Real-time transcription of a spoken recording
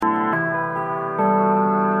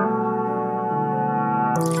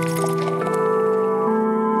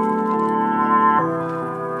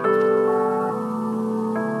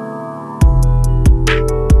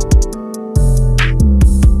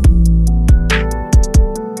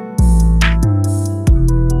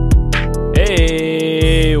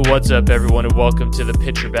What's up, everyone, and welcome to the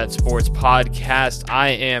Pitcher Bet Sports Podcast. I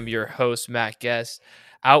am your host, Matt Guest.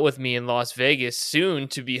 Out with me in Las Vegas, soon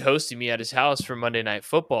to be hosting me at his house for Monday Night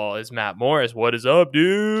Football, is Matt Morris. What is up,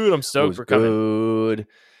 dude? I'm stoked for coming. Good.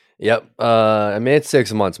 Yep. I made it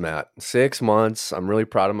 6 months, Matt. 6 months. I'm really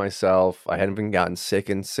proud of myself. I hadn't been gotten sick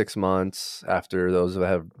in 6 months. After those that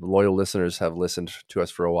have loyal listeners have listened to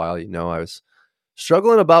us for a while, I was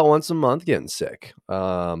struggling about once a month getting sick.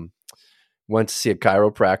 Went to see a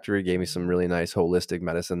chiropractor. He gave me some really nice holistic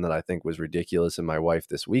medicine that I think was ridiculous. And my wife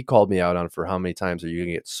this week called me out on for how many times are you going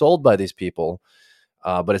to get sold by these people?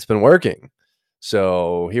 But it's been working.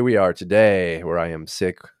 So here we are today where I am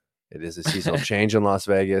sick. It is a seasonal change in Las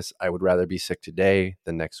Vegas. I would rather be sick today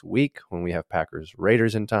than next week when we have Packers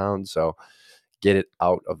Raiders in town. So get it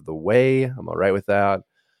out of the way. I'm all right with that.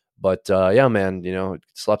 But yeah, man,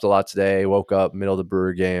 slept a lot today, woke up middle of the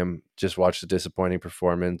Brewer game, just watched a disappointing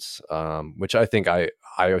performance, which I think I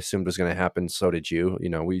assumed was going to happen. So did you.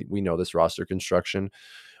 We know this roster construction.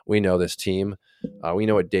 We know this team. We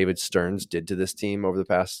know what David Stearns did to this team over the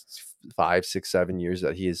past 5, 6, 7 years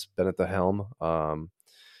that he's been at the helm.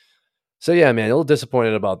 So yeah, man, a little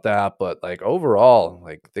disappointed about that, but overall,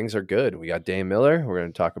 things are good. We got Dame Miller. We're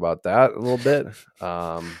going to talk about that a little bit.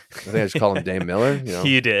 I think I just call him Dame Miller.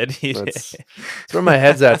 You did. That's where my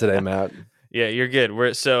head's at today, Matt. Yeah, you're good.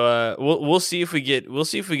 We'll see if we get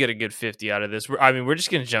a good 50 out of this. We're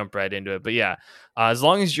just gonna jump right into it. But yeah, as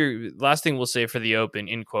long as last thing we'll say for the open,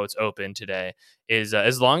 in quotes open today, is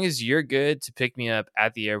as long as you're good to pick me up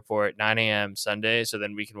at the airport 9 a.m. Sunday, so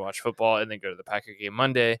then we can watch football and then go to the Packer game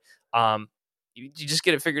Monday. You just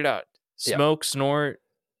get it figured out. Smoke, snort,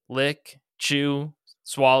 lick, chew,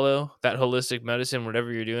 swallow that holistic medicine,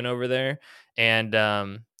 whatever you're doing over there, and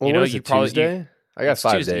you probably. Tuesday? I got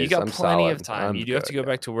 5 days. You got plenty solid. of time. You do have to go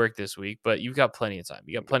back to work this week, but you've got plenty of time.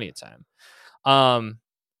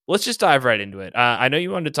 Let's just dive right into it. I know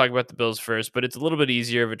you wanted to talk about the Bills first, but it's a little bit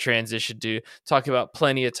easier of a transition to talk about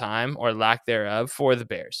plenty of time or lack thereof for the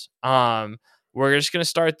Bears. We're just going to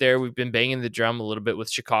start there. We've been banging the drum a little bit with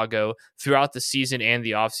Chicago throughout the season and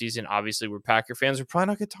the offseason. Obviously, we're Packer fans. We're probably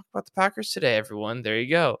not going to talk about the Packers today, everyone. There you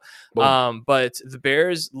go. But the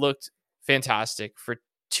Bears looked fantastic for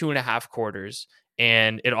 2.5 quarters,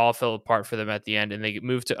 and it all fell apart for them at the end, and they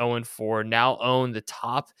moved to 0-4, now own the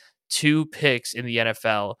top 2 picks in the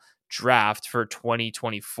NFL draft for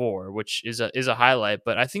 2024, which is a highlight.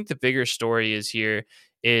 But I think the bigger story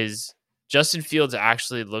is Justin Fields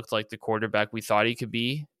actually looked like the quarterback we thought he could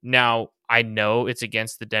be. Now, I know it's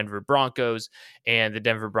against the Denver Broncos, and the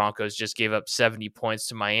Denver Broncos just gave up 70 points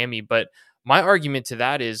to Miami, but my argument to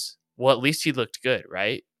that is, well, at least he looked good,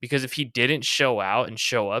 right? Because if he didn't show out and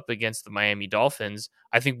show up against the Miami Dolphins,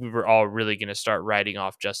 I think we were all really going to start writing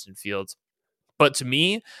off Justin Fields. But to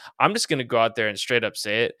me, I'm just going to go out there and straight up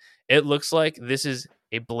say it. It looks like this is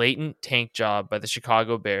a blatant tank job by the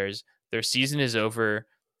Chicago Bears. Their season is over.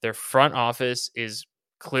 Their front office is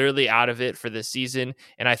clearly out of it for this season.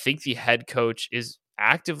 And I think the head coach is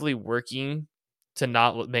actively working to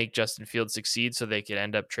not make Justin Fields succeed so they could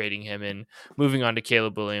end up trading him and moving on to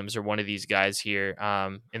Caleb Williams or one of these guys here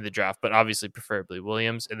in the draft, but obviously preferably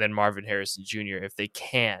Williams, and then Marvin Harrison Jr. if they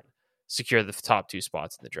can secure the top 2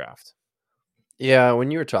 spots in the draft. Yeah,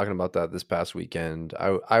 when you were talking about that this past weekend,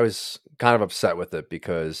 I was kind of upset with it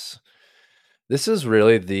because this is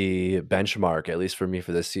really the benchmark, at least for me,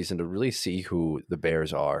 for this season to really see who the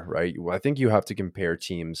Bears are, right? I think you have to compare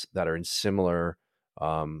teams that are in similar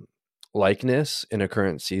likeness in a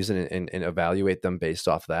current season and evaluate them based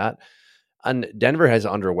off that. And Denver has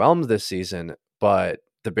underwhelmed this season, but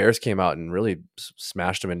the Bears came out and really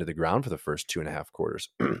smashed them into the ground for the first 2.5 quarters.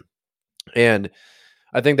 And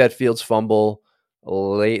I think that Fields fumble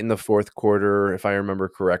late in the fourth quarter, if I remember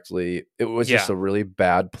correctly, it was just a really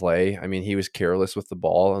bad play. I mean, he was careless with the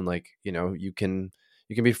ball, and you can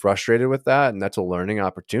be frustrated with that, and that's a learning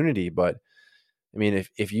opportunity. But I mean,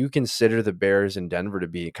 if you consider the Bears and Denver to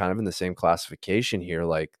be kind of in the same classification here,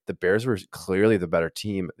 the Bears were clearly the better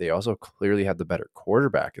team. They also clearly had the better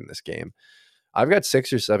quarterback in this game. I've got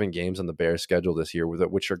 6 or 7 games on the Bears schedule this year,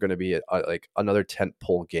 which are going to be another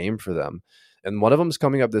tent-pole game for them. And one of them is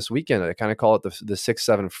coming up this weekend. I kind of call it the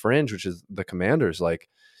 6-7 fringe, which is the Commanders.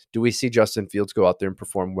 Do we see Justin Fields go out there and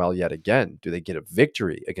perform well yet again? Do they get a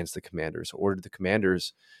victory against the Commanders, or do the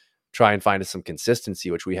Commanders try and find some consistency,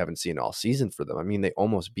 which we haven't seen all season for them? I mean, they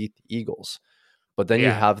almost beat the Eagles. But then you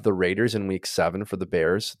have the Raiders in week 7 for the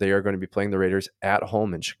Bears. They are going to be playing the Raiders at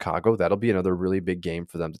home in Chicago. That'll be another really big game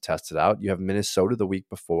for them to test it out. You have Minnesota the week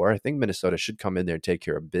before. I think Minnesota should come in there and take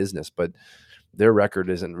care of business, but their record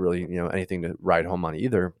isn't really, anything to ride home on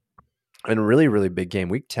either. And a really, really big game.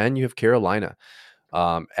 Week 10, you have Carolina.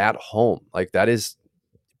 at home. Like that is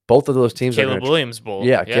both of those teams are going Caleb to, Williams Bowl.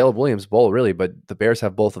 yeah, Yeah. Caleb Williams Bowl, really. But the Bears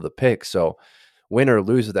have both of the picks. So win or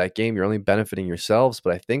lose with that game, you're only benefiting yourselves.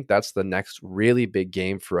 But I think that's the next really big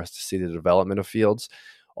game for us to see the development of Fields,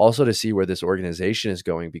 also to see where this organization is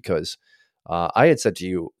going, because I had said to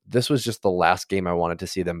you, this was just the last game I wanted to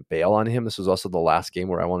see them bail on him. This was also the last game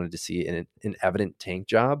where I wanted to see an evident tank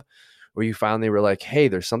job, where you finally were like, hey,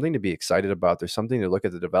 there's something to be excited about. There's something to look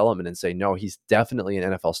at the development and say, no, he's definitely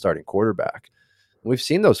an NFL starting quarterback. We've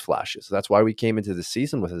seen those flashes. That's why we came into the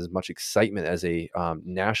season with as much excitement as a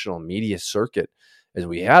national media circuit as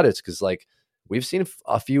we had. It's because like we've seen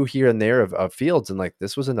a few here and there of Fields, and like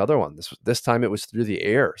this was another one. This time it was through the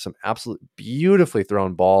air, some absolute beautifully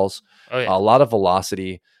thrown balls, Oh yeah. a lot of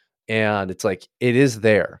velocity, and it's like it is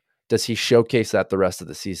there. Does he showcase that the rest of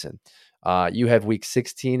the season? You have week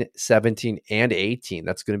 16, 17, and 18.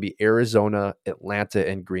 That's going to be Arizona, Atlanta,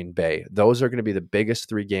 and Green Bay. Those are going to be the biggest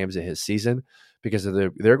 3 games of his season, because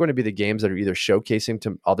they're going to be the games that are either showcasing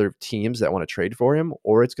to other teams that want to trade for him,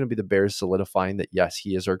 or it's going to be the Bears solidifying that, yes,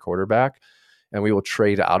 he is our quarterback, and we will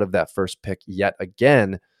trade out of that first pick yet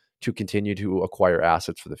again to continue to acquire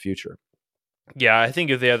assets for the future. Yeah, I think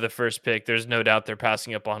if they have the first pick, there's no doubt they're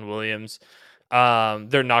passing up on Williams.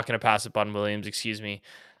 They're not going to pass up on Williams, excuse me.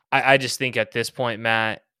 I just think at this point,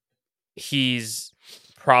 Matt, he's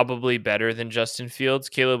probably better than Justin Fields,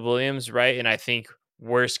 Caleb Williams, right? And I think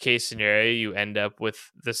worst case scenario, you end up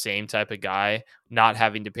with the same type of guy, not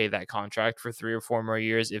having to pay that contract for 3 or 4 more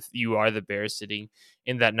years if you are the Bears sitting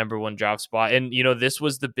in that number 1 draft spot. And, this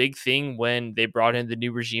was the big thing when they brought in the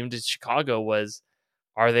new regime to Chicago was,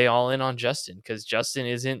 are they all in on Justin? Because Justin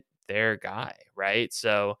isn't their guy, right?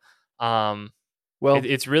 So, Well,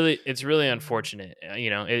 it's really unfortunate.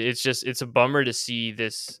 It's a bummer to see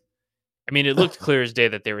this. I mean, it looked clear as day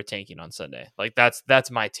that they were tanking on Sunday. Like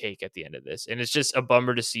that's my take at the end of this, and it's just a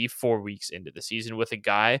bummer to see 4 weeks into the season with a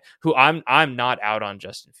guy who I'm not out on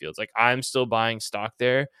Justin Fields. Like I'm still buying stock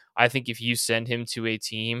there. I think if you send him to a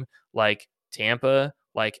team like Tampa,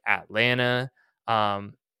 like Atlanta,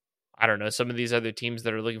 I don't know, some of these other teams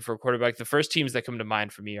that are looking for a quarterback, the first teams that come to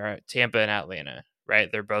mind for me are Tampa and Atlanta, right?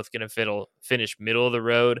 They're both going to finish middle of the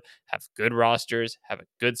road, have good rosters, have a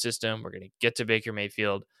good system. We're going to get to Baker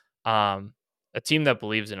Mayfield. A team that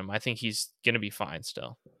believes in him. I think he's going to be fine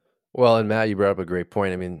still. well, and Matt, you brought up a great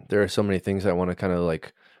point. I mean, there are so many things I want to kind of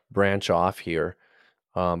like branch off here.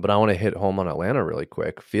 But I want to hit home on Atlanta really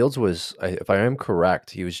quick. Fields was, if I am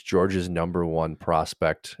correct, he was Georgia's number 1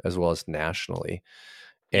 prospect as well as nationally.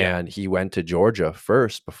 Yeah, And he went to Georgia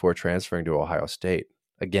first before transferring to Ohio State.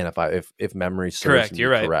 Again, if memory serves correct. me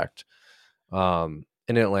You're right. correct.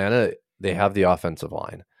 In Atlanta, they have the offensive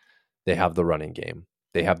line. They have the running game.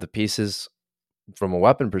 They have the pieces from a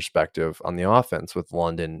weapon perspective on the offense with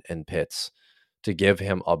London and Pitts to give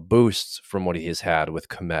him a boost from what he has had with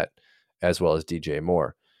Komet as well as DJ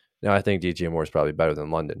Moore. Now, I think DJ Moore is probably better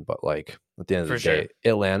than London, but like at the end of For the sure. day,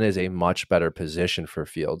 Atlanta is a much better position for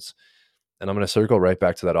Fields. And I'm going to circle right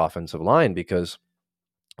back to that offensive line, because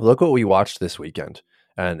look what we watched this weekend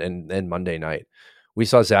and Monday night. We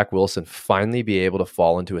saw Zach Wilson finally be able to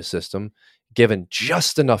fall into a system given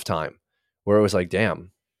just enough time where it was like,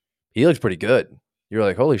 damn, he looks pretty good. You're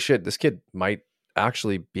like, holy shit, this kid might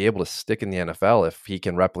actually be able to stick in the NFL if he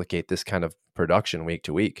can replicate this kind of production week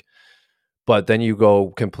to week. But then you go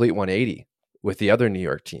complete 180 with the other New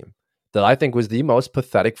York team that I think was the most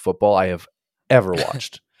pathetic football I have ever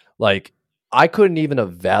watched. Like, I couldn't even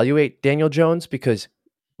evaluate Daniel Jones because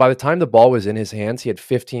by the time the ball was in his hands, he had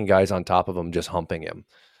 15 guys on top of him just humping him.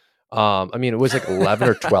 I mean, it was like 11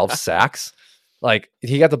 or 12 sacks. Like,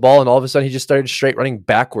 he got the ball and all of a sudden he just started straight running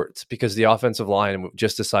backwards because the offensive line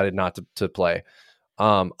just decided not to play.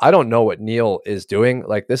 I don't know what Neil is doing.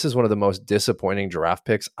 Like, this is one of the most disappointing draft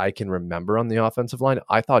picks I can remember on the offensive line.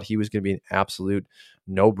 I thought he was going to be an absolute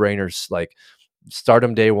no-brainer, like start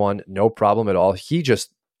him day 1, no problem at all. He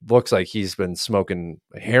just looks like he's been smoking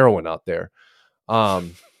heroin out there.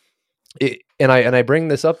 And I bring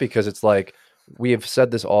this up because it's like, we have said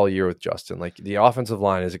this all year with Justin, like the offensive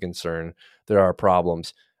line is a concern. There are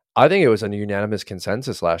problems. I think it was a unanimous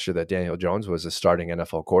consensus last year that Daniel Jones was a starting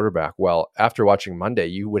NFL quarterback. Well, after watching Monday,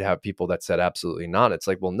 you would have people that said absolutely not. It's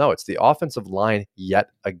like, well, no, it's the offensive line yet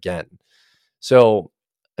again. So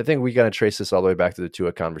I think we got to trace this all the way back to the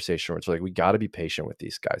Tua conversation where it's like, we got to be patient with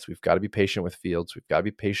these guys. We've got to be patient with Fields. We've got to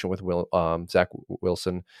be patient with Zach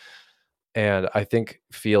Wilson. And I think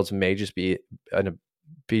Fields may just be a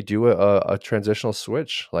transitional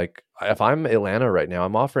switch. Like, if I'm Atlanta right now,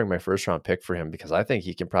 I'm offering my first round pick for him because I think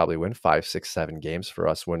he can probably win 5, 6, 7 games for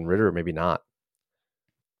us when Ritter maybe not.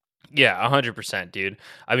 Yeah, 100%, dude.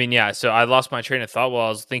 I mean, yeah, so I lost my train of thought while I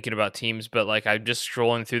was thinking about teams, but like I'm just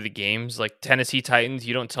scrolling through the games. Like Tennessee Titans,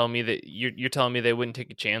 you don't tell me that you're telling me they wouldn't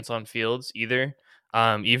take a chance on Fields either.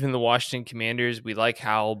 Even the Washington Commanders, we like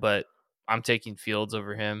Howell, but I'm taking Fields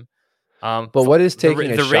over him. But what is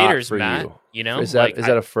taking a The shot Raiders, for Matt, you? you know, Is that like is I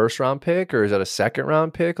that a first round pick or is that a second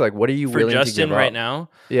round pick? Like, what are you for willing to give Justin right up? now,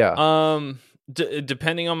 Yeah. um,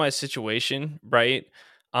 depending on my situation, right?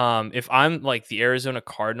 If I'm like the Arizona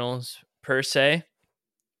Cardinals per se,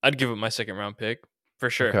 I'd give up my second round pick for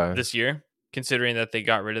sure Okay. this year, considering that they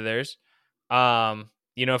got rid of theirs. If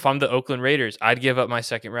I'm the Oakland Raiders, I'd give up my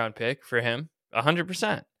second round pick for him,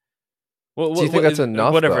 100%. Do you think that's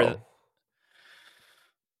enough Whatever. though?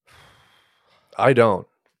 I don't.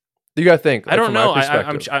 You got to think, I like don't from my know.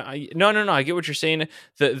 perspective. No. I get what you're saying.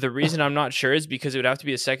 The reason I'm not sure is because it would have to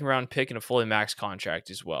be a second round pick and a fully max contract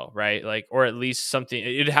as well, right? Like, or at least something.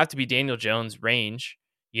 It'd have to be Daniel Jones range,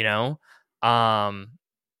 you know. Um,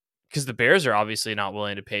 because the Bears are obviously not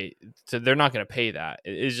willing to pay. So they're not going to pay that.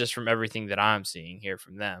 It's just from everything that I'm seeing here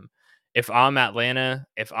from them. If I'm Atlanta,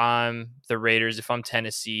 if I'm the Raiders, if I'm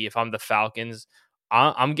Tennessee, if I'm the Falcons,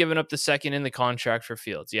 I'm giving up the second in the contract for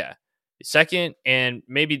Fields. Yeah, second and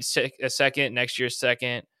maybe a second next year,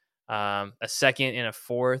 second, a second and a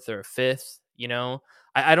fourth or a fifth.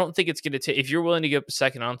 I don't think it's going to take. If you're willing to give up a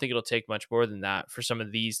second, I don't think it'll take much more than that for some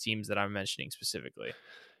of these teams that I'm mentioning specifically.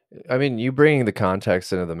 I mean, you bringing the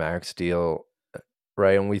context into the max deal,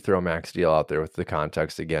 right? And we throw max deal out there with the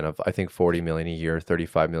context again of I think 40 million a year,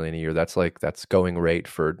 35 million a year. That's going rate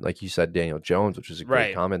for, like you said, Daniel Jones, which is a great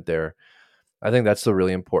Right. comment there. I think that's the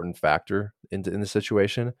really important factor in the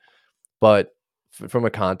situation. But from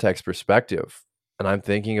a context perspective, and I'm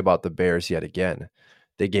thinking about the Bears yet again,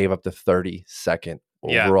 they gave up the 32nd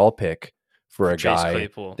Yeah. overall pick for For a Chase guy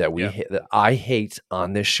Claypool. that Yeah. that I hate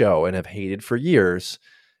on this show and have hated for years.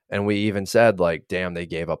 And we even said, like, damn, they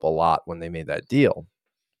gave up a lot when they made that deal.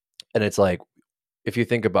 And it's like, if you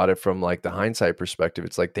think about it from like the hindsight perspective,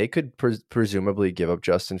 it's like they could presumably give up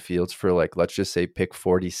Justin Fields for, like, let's just say pick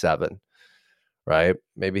 47, right?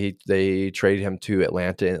 Maybe they trade him to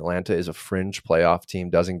Atlanta, and Atlanta is a fringe playoff team,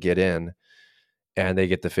 doesn't get in, and they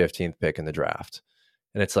get the 15th pick in the draft.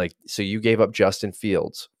 And it's like, so you gave up Justin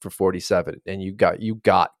Fields for 47 and you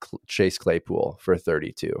got Chase Claypool for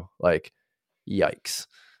 32. Like, yikes.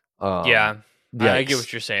 Yeah. I get Yikes.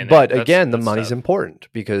 what you're saying there. But again, the That's money's tough. important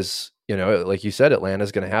because, like you said,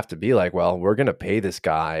 Atlanta's going to have to be like, well, we're going to pay this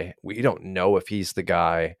guy. We don't know if he's the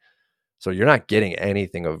guy. So you're not getting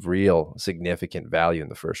anything of real significant value in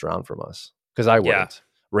the first round from us, because I Yeah. wouldn't.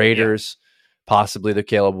 Raiders, possibly the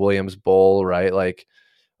Caleb Williams Bowl, right? Like,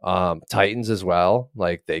 Titans as well.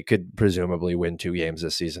 Like, they could presumably win 2 games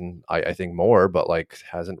this season. I think more, but like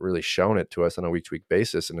hasn't really shown it to us on a week to week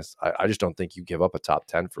basis. And I just don't think you give up a top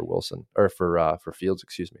 10 for Wilson or for Fields,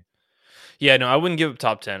 excuse me. Yeah, no, I wouldn't give up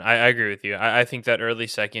top 10. I agree with you. I think that early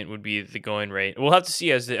second would be the going rate. We'll have to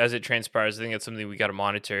see as it transpires. I think that's something we got to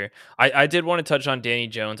monitor. I did want to touch on Danny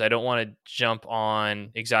Jones. I don't want to jump on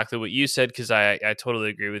exactly what you said because I totally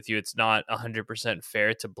agree with you. It's not 100%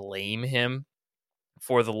 fair to blame him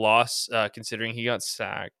for the loss, considering he got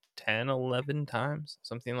sacked 10, 11 times,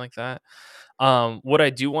 something like that. What I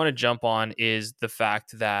do want to jump on is the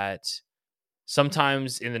fact that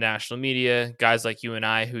sometimes in the national media, guys like you and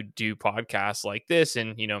I who do podcasts like this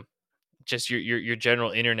and, just your general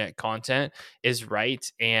internet content is right.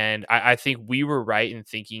 And I think we were right in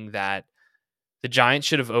thinking that the Giants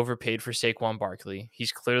should have overpaid for Saquon Barkley.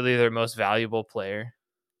 He's clearly their most valuable player.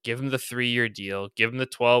 Give him the 3-year deal, give him the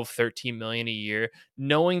 12, 13 million a year,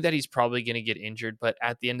 knowing that he's probably going to get injured. But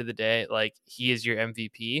at the end of the day, like, he is your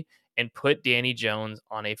MVP, and put Danny Jones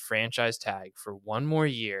on a franchise tag for one more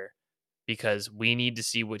year because we need to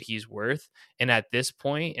see what he's worth. And at this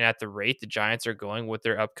point, and at the rate the Giants are going with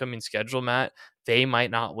their upcoming schedule, Matt, they might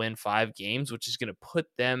not win 5 games, which is going to put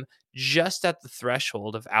them just at the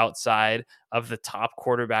threshold of outside of the top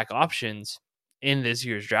quarterback options in this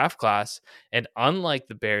year's draft class. And unlike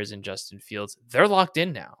the Bears and Justin Fields, they're locked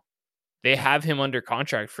in now. They have him under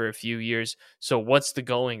contract for a few years. So what's the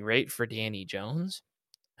going rate for Danny Jones?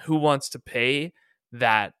 Who wants to pay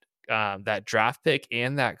that that draft pick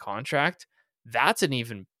and that contract? That's an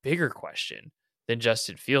even bigger question than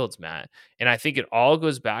Justin Fields, Matt. And I think it all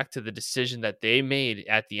goes back to the decision that they made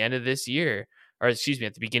at the end of this year, or excuse me,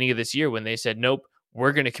 at the beginning of this year when they said, nope,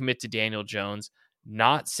 we're going to commit to Daniel Jones,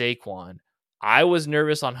 not Saquon. I was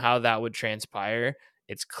nervous on how that would transpire.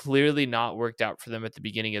 It's clearly not worked out for them at the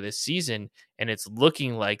beginning of this season, and it's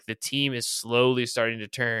looking like the team is slowly starting to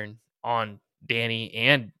turn on Danny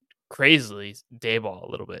and crazily Dayball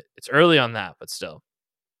a little bit. It's early on that, but still.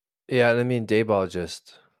 Yeah, and I mean, Dayball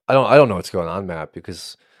just, I don't know what's going on, Matt,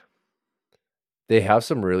 because they have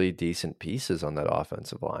some really decent pieces on that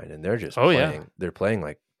offensive line, and they're just Oh yeah, playing. They're playing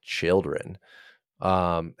like children.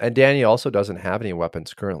 And Danny also doesn't have any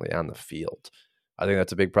weapons currently on the field. I think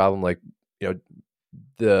that's a big problem. Like, you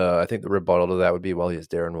know, I think the rebuttal to that would be, well, he has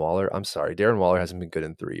Darren Waller. I'm sorry, Darren Waller hasn't been good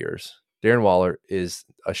in 3 years. Darren Waller is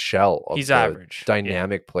a shell of he's the average. Yeah.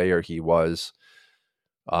 dynamic player he was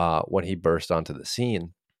when he burst onto the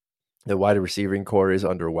scene. The wide receiving core is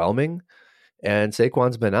underwhelming, and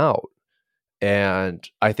Saquon's been out. And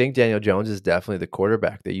I think Daniel Jones is definitely the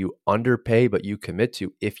quarterback that you underpay, but you commit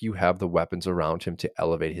to if you have the weapons around him to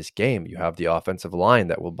elevate his game. You have the offensive line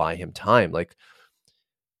that will buy him time. Like,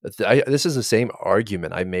 this is the same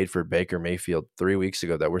argument I made for Baker Mayfield 3 weeks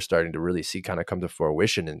ago that we're starting to really see kind of come to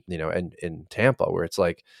fruition in Tampa, where it's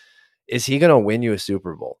like, is he going to win you a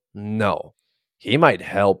Super Bowl? No. He might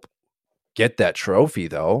help get that trophy,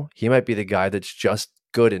 though. He might be the guy that's just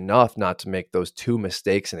good enough not to make those 2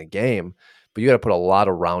 mistakes in a game, but you got to put a lot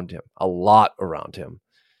around him,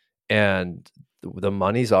 And the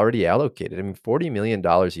money's already allocated. I mean, $40 million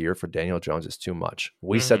a year for Daniel Jones is too much.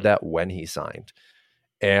 We said that when he signed.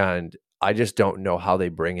 And I just don't know how they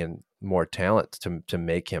bring in more talent to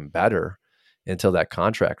make him better until that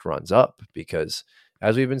contract runs up, because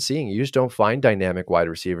as we've been seeing, you just don't find dynamic wide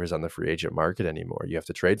receivers on the free agent market anymore. You have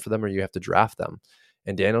to trade for them or you have to draft them.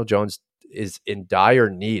 And Daniel Jones is in dire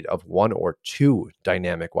need of 1 or 2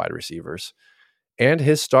 dynamic wide receivers and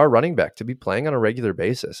his star running back to be playing on a regular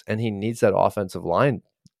basis. And he needs that offensive line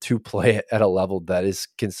to play at a level that is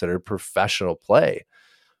considered professional play.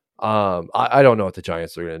 I don't know what the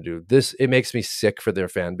Giants are going to do. It makes me sick for their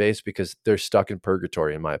fan base because they're stuck in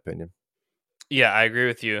purgatory, in my opinion. Yeah, I agree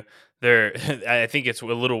with you. There, I think it's a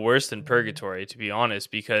little worse than purgatory, to be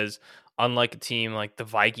honest, because unlike a team like the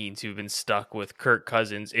Vikings who've been stuck with Kirk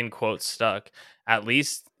Cousins, in quotes, stuck, at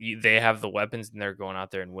least they have the weapons and they're going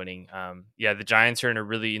out there and winning. Yeah, the Giants are in a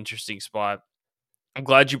really interesting spot. I'm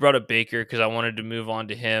glad you brought up Baker because I wanted to move on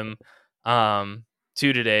to him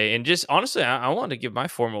too today. And just honestly, I wanted to give my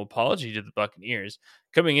formal apology to the Buccaneers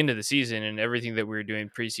coming into the season and everything that we were doing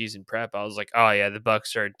preseason prep. I was like, oh yeah, the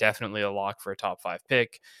Bucs are definitely a lock for a top 5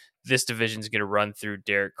 pick. This division's going to run through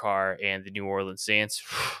Derek Carr and the New Orleans Saints.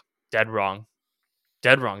 Dead wrong.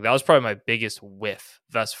 Dead wrong. That was probably my biggest whiff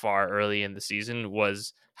thus far early in the season,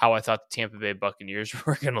 was how I thought the Tampa Bay Buccaneers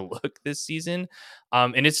were going to look this season.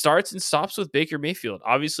 And it starts and stops with Baker Mayfield.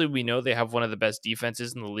 Obviously, we know they have one of the best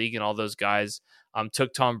defenses in the league, and all those guys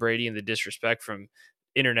took Tom Brady and the disrespect from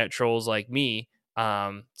internet trolls like me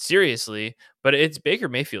seriously, but it's Baker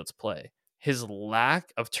Mayfield's play. His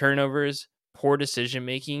lack of turnovers, poor decision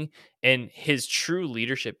making, and his true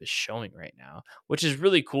leadership is showing right now, which is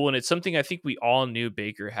really cool. And it's something I think we all knew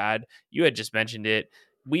Baker had. You had just mentioned it.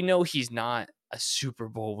 We know he's not a Super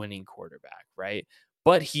Bowl winning quarterback, right?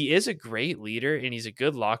 But he is a great leader and he's a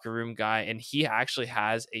good locker room guy. And he actually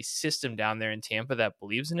has a system down there in Tampa that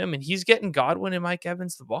believes in him. And he's getting Godwin and Mike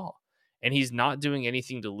Evans the ball. And he's not doing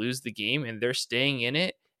anything to lose the game. And they're staying in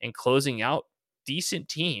it and closing out decent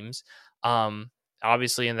teams.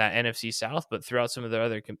 Obviously in that NFC South, but throughout some of the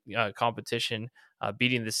other competition,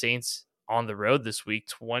 beating the Saints on the road this week,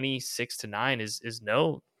 26-9 is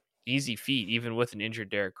no easy feat, even with an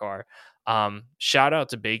injured Derek Carr. Shout out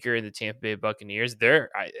to Baker and the Tampa Bay Buccaneers.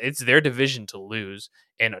 It's their division to lose.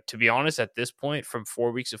 And to be honest, at this point, from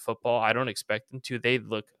 4 weeks of football, I don't expect them to. They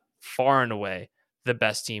look far and away the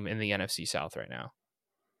best team in the NFC South right now.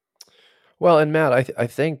 Well, and Matt, I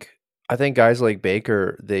think guys like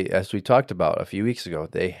Baker, they, as we talked about a few weeks ago,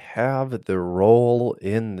 they have the role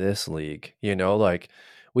in this league. Like,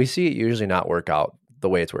 we see it usually not work out the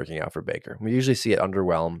way it's working out for Baker. We usually see it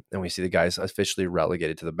underwhelm, and we see the guys officially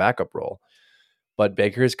relegated to the backup role. But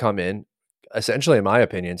Baker has come in, essentially, in my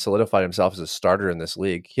opinion, solidified himself as a starter in this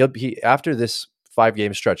league. He after this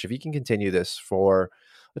 5-game stretch, if he can continue this for,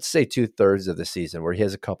 let's say, 2/3 of the season, where he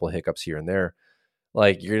has a couple of hiccups here and there,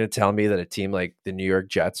 like, you're going to tell me that a team like the New York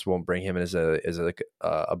Jets won't bring him as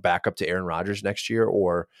a backup to Aaron Rodgers next year,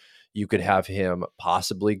 or you could have him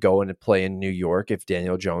possibly go and play in New York if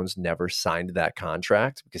Daniel Jones never signed that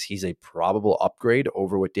contract, because he's a probable upgrade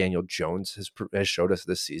over what Daniel Jones has showed us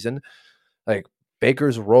this season. Like,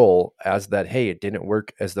 Baker's role as that, hey, it didn't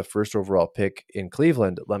work as the first overall pick in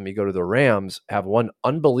Cleveland, let me go to the Rams, have one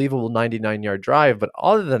unbelievable 99-yard drive, but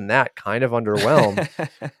other than that, kind of underwhelmed,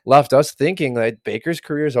 left us thinking that Baker's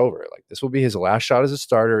career is over. Like, this will be his last shot as a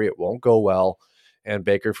starter. It won't go well. And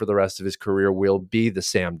Baker, for the rest of his career, will be the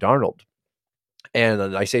Sam Darnold.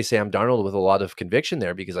 And I say Sam Darnold with a lot of conviction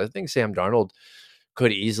there, because I think Sam Darnold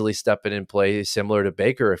could easily step in and play similar to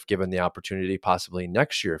Baker if given the opportunity, possibly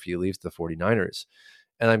next year if he leaves the 49ers.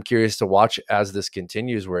 And I'm curious to watch as this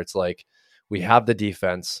continues, where it's like we have the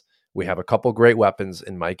defense, we have a couple great weapons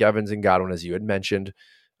in Mike Evans and Godwin, as you had mentioned.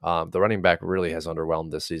 The running back really has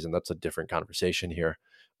underwhelmed this season. That's a different conversation here.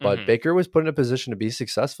 But Mm-hmm. Baker was put in a position to be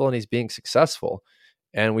successful, and he's being successful.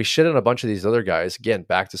 And we shit on a bunch of these other guys. Again,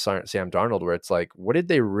 back to Sam Darnold, where it's like, what did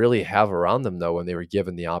they really have around them, though, when they were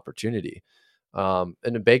given the opportunity?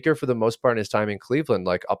 And Baker, for the most part in his time in Cleveland,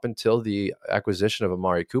 like up until the acquisition of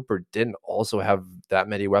Amari Cooper, didn't also have that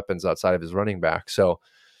many weapons outside of his running back. So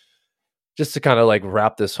just to kind of like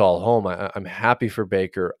wrap this all home, I'm happy for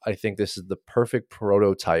Baker. I think this is the perfect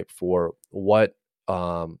prototype for what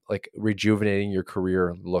like rejuvenating your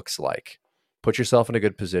career looks like. Put yourself in a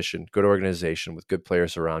good position, good organization with good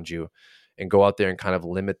players around you, and go out there and kind of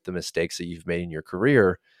limit the mistakes that you've made in your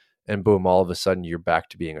career. And boom, all of a sudden you're back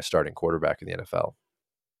to being a starting quarterback in the NFL.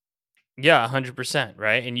 Yeah, 100%,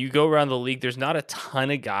 right? And you go around the league, there's not a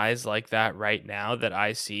ton of guys like that right now that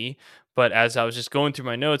I see. But as I was just going through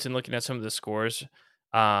my notes and looking at some of the scores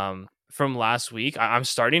from last week, I'm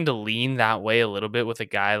starting to lean that way a little bit with a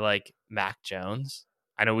guy like Mac Jones.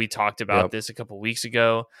 I know we talked about Yep. this a couple weeks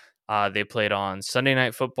ago. They played on Sunday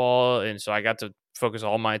Night Football, and so I got to focus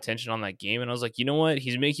all my attention on that game. And I was like, you know what?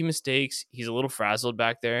 He's making mistakes. He's a little frazzled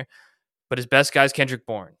back there, but his best guy's Kendrick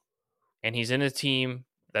Bourne, and he's in a team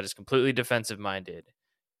that is completely defensive minded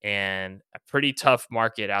and a pretty tough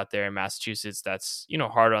market out there in Massachusetts that's,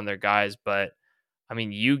 hard on their guys. But I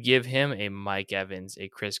mean, you give him a Mike Evans, a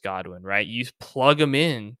Chris Godwin, right? You plug them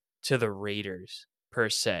in to the Raiders per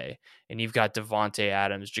se, and you've got Devontae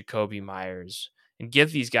Adams, Jacoby Myers, and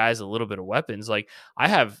give these guys a little bit of weapons. Like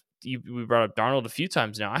we brought up Darnold a few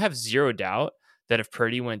times now. I have zero doubt that if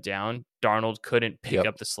Purdy went down, Darnold couldn't pick Yep.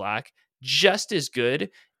 up the slack just as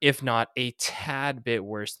good, if not a tad bit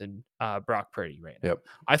worse than Brock Purdy right now. Yep.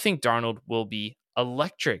 I think Darnold will be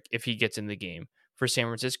electric if he gets in the game for San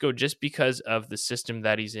Francisco just because of the system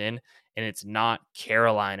that he's in, and it's not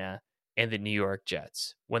Carolina and the New York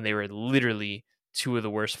Jets when they were literally two of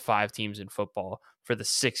the worst 5 teams in football for the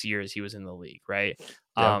 6 years he was in the league, right?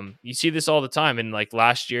 Yeah. You see this all the time, and like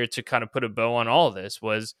last year, to kind of put a bow on all of this,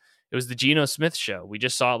 it was the Geno Smith show. We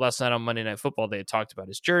just saw it last night on Monday Night Football. They had talked about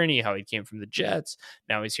his journey, how he came from the Jets.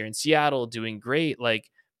 Now he's here in Seattle doing great. Like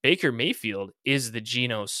Baker Mayfield is the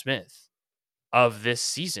Geno Smith of this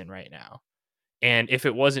season right now. And if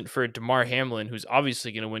it wasn't for DeMar Hamlin, who's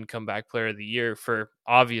obviously going to win Comeback Player of the Year for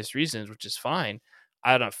obvious reasons, which is fine,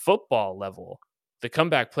 on a football level, the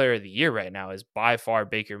Comeback Player of the Year right now is by far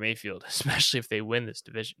Baker Mayfield, especially if they win this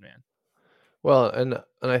division, man. Well, and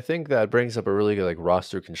I think that brings up a really good like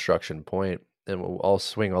roster construction point, and I'll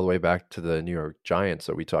swing all the way back to the New York Giants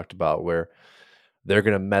that we talked about, where they're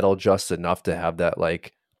going to meddle just enough to have that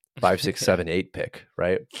like 5, 6, 7, 8 pick,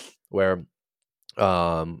 right? Where,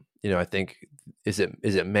 I think is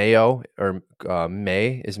it Mayo or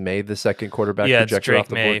May? Is May the second quarterback Yeah, it's projected off Drake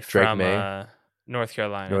the May board? Drake from May, North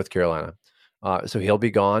Carolina. North Carolina. So he'll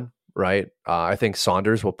be gone, right? I think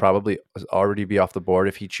Saunders will probably already be off the board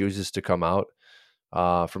if he chooses to come out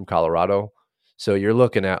from Colorado. So you're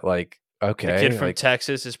looking at like, okay, The kid from like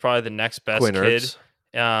Texas is probably the next best Quinn kid. Ewers.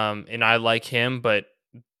 And I like him, but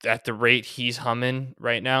at the rate he's humming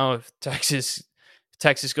right now, if Texas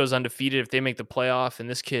goes undefeated, if they make the playoff, and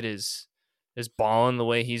this kid is balling the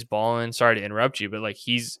way he's balling. Sorry to interrupt you, but like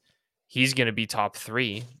he's going to be top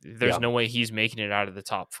 3. There's no way he's making it out of the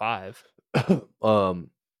top 5.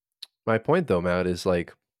 My point though, Matt, is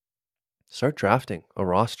like start drafting a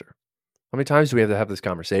roster. How many times do we have to have this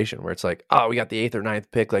conversation where it's like, oh, we got the 8th or 9th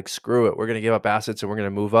pick, like screw it, we're going to give up assets and we're going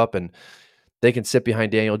to move up, and they can sit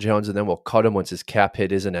behind Daniel Jones, and then we'll cut him once his cap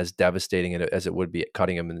hit isn't as devastating as it would be at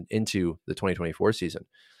cutting him into the 2024 season.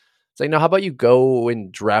 It's like, no, how about you go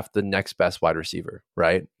and draft the next best wide receiver,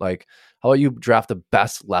 right? Like, how about you draft the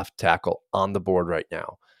best left tackle on the board right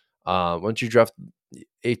now? Why don't you draft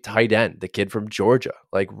a tight end, the kid from Georgia?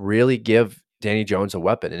 Like, really give Danny Jones a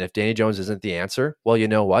weapon. And if Danny Jones isn't the answer, well, you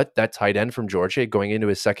know what? That tight end from Georgia going into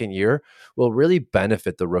his second year will really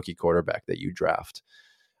benefit the rookie quarterback that you draft.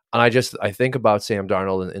 And I think about Sam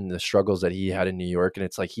Darnold and the struggles that he had in New York, and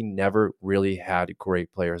it's like he never really had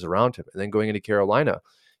great players around him. And then going into Carolina,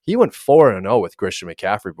 he went 4-0 with Christian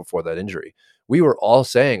McCaffrey before that injury. We were all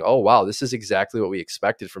saying, oh, wow, this is exactly what we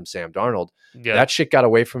expected from Sam Darnold. Yeah. That shit got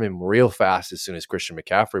away from him real fast as soon as Christian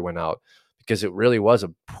McCaffrey went out, because it really was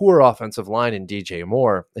a poor offensive line in DJ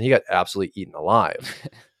Moore, and he got absolutely eaten alive.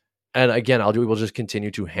 And again, we'll just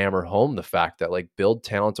continue to hammer home the fact that like build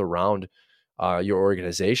talent around your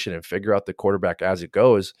organization and figure out the quarterback as it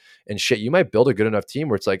goes. And shit, you might build a good enough team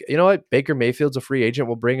where it's like, you know what, Baker Mayfield's a free agent.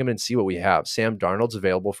 We'll bring him and see what we have. Sam Darnold's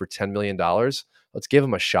available for $10 million. Let's give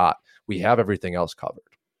him a shot. We have everything else covered.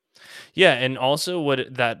 Yeah, and also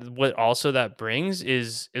what also that brings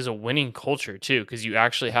is a winning culture too, because you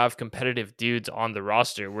actually have competitive dudes on the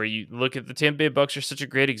roster. Where you look at the Tampa Bay Bucks are such a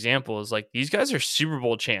great example. Is like these guys are Super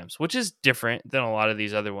Bowl champs, which is different than a lot of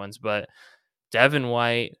these other ones. But Devin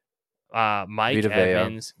White, Mike BThe.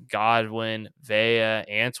 Evans, Godwin, Vea,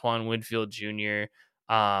 Antoine Winfield Jr.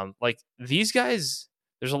 Like these guys,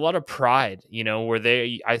 there's a lot of pride, where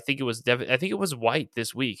I think it was I think it was White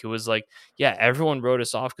this week. It was like, yeah, everyone wrote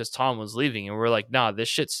us off because Tom was leaving, and we're like, nah, this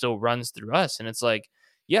shit still runs through us, and it's like,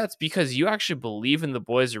 yeah, it's because you actually believe in the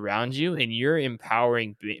boys around you, and you're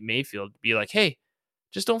empowering Mayfield to be like, hey,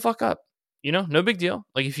 just don't fuck up. No big deal.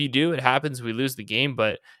 Like if you do, it happens. We lose the game.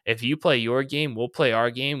 But if you play your game, we'll play our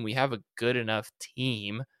game. We have a good enough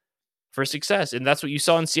team for success. And that's what you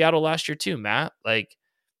saw in Seattle last year too, Matt. Like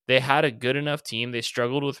they had a good enough team. They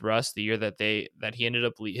struggled with Russ the year that he ended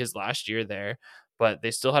up his last year there, but they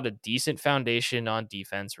still had a decent foundation on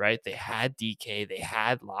defense, right? They had DK, they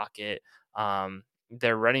had Lockett.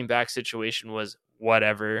 Their running back situation was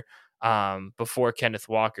whatever. Before Kenneth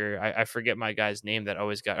Walker, I forget my guy's name that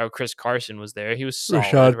always got. Oh, Chris Carson was there. He was solid,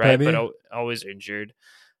 Rashad right? But Penny. always injured.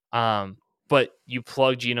 But you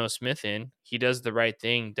plug Geno Smith in, he does the right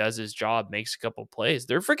thing, does his job, makes a couple plays.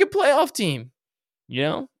 They're a freaking playoff team.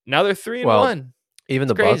 Now they're 3 and Well, 1. even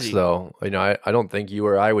It's the Bucks, crazy. though, I don't think you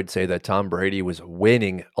or I would say that Tom Brady was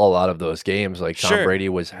winning a lot of those games. Like Tom Sure. Brady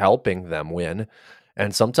was helping them win.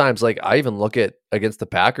 And sometimes, like I even look at against the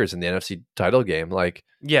Packers in the NFC title game, like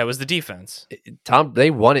Yeah, it was the defense. they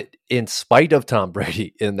won it in spite of Tom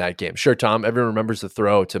Brady in that game. Sure, everyone remembers the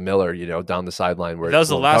throw to Miller, down the sideline where That it was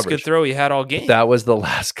the blown last good coverage. throw he had all But game. that was the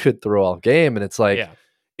last good throw all game. And it's like, Yeah.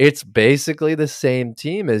 it's basically the same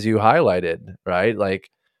team as you highlighted, right? Like,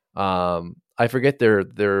 I forget their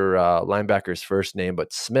linebacker's first name,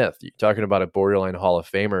 but Smith. You're talking about a borderline Hall of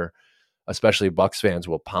Famer. Especially Bucks fans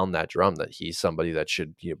will pound that drum that he's somebody that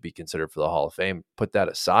should be considered for the Hall of Fame. Put that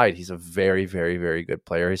aside, he's a very, very, very good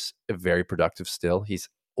player. He's very productive still. He's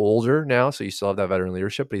older now, so you still have that veteran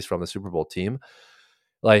leadership, but he's from the Super Bowl team.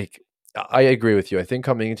 Like, I agree with you. I think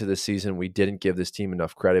coming into this season, we didn't give this team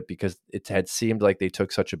enough credit because it had seemed like they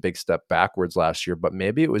took such a big step backwards last year, but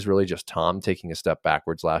maybe it was really just Tom taking a step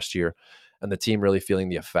backwards last year and the team really feeling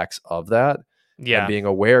the effects of that and Yeah. being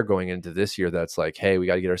aware going into this year that's like, hey, we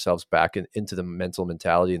got to get ourselves back into the mental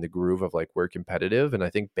mentality and the groove of like we're competitive. And I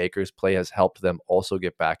think Baker's play has helped them also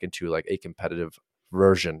get back into like a competitive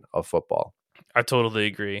version of football. I totally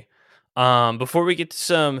agree. Before we get to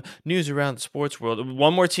some news around the sports world,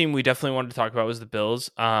 one more team we definitely wanted to talk about was the Bills.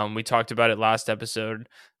 We talked about it last episode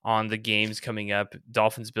on the games coming up.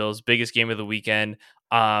 Dolphins Bills, biggest game of the weekend.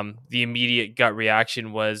 The immediate gut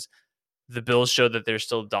reaction was the Bills showed that they're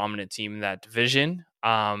still a dominant team in that division.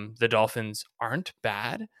 The Dolphins aren't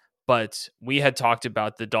bad, but we had talked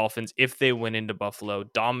about the Dolphins, if they went into Buffalo,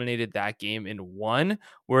 dominated that game and won.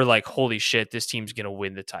 We're like, holy shit, this team's going to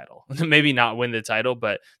win the title. Maybe not win the title,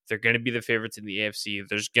 but they're going to be the favorites in the AFC.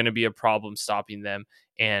 There's going to be a problem stopping them.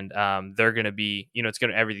 And they're going to be,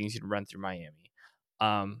 everything's going to run through Miami.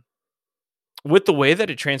 With the way that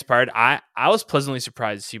it transpired, I was pleasantly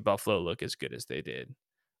surprised to see Buffalo look as good as they did.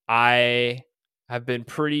 I have been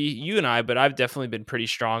you and I, but I've definitely been pretty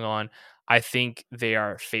strong on. I think they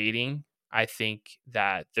are fading. I think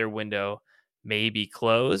that their window may be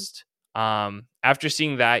closed. After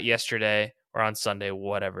seeing that yesterday or on Sunday,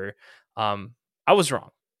 whatever, I was wrong.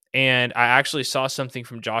 And I actually saw something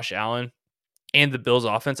from Josh Allen and the Bills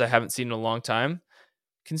offense I haven't seen in a long time.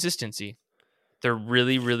 Consistency. They're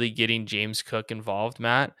really, really getting James Cook involved,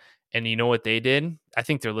 Matt. And you know what they did? I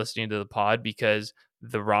think they're listening to the pod because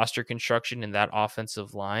the roster construction in that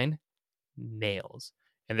offensive line nails.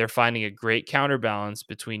 And they're finding a great counterbalance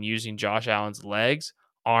between using Josh Allen's legs,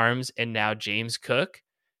 arms, and now James Cook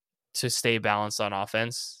to stay balanced on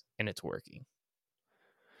offense. And it's working.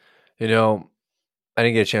 I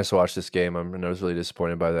didn't get a chance to watch this game, and I was really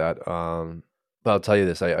disappointed by that. But I'll tell you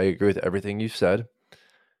this: I agree with everything you've said.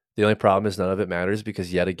 The only problem is none of it matters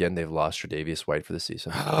because yet again they've lost Tre'Davious White for the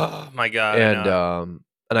season. Oh my God. And I know.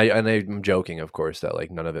 I'm joking, of course, that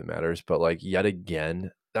like none of it matters, but like yet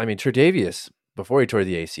again, I mean, Tre'Davious before he tore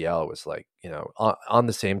the ACL was like on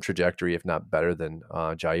the same trajectory, if not better than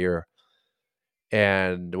Jair.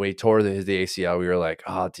 And when he tore the ACL, we were like,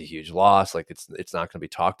 oh, it's a huge loss. Like it's not going to be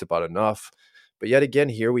talked about enough. But yet again,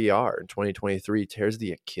 here we are in 2023, tears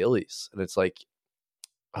the Achilles, and it's like,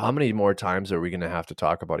 how many more times are we going to have to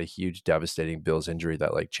talk about a huge, devastating Bills injury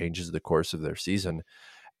that like changes the course of their season?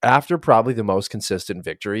 After probably the most consistent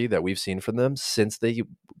victory that we've seen from them since they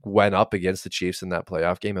went up against the Chiefs in that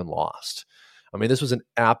playoff game and lost. I mean, this was an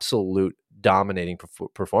absolute dominating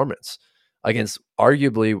performance. against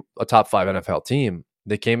arguably a top 5 NFL team.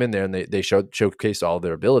 They came in there and they showcased all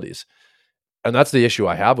their abilities. And that's the issue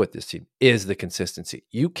I have with this team is the consistency.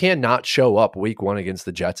 You cannot show up week 1 against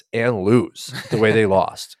the Jets and lose the way they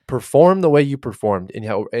lost. Perform the way you performed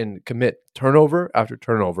and commit turnover after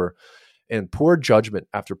turnover and poor judgment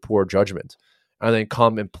after poor judgment. And then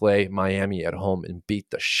come and play Miami at home and beat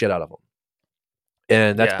the shit out of them.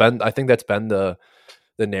 And I think that's been the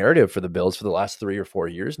narrative for the Bills for the last 3 or 4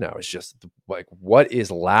 years now. Is just like, what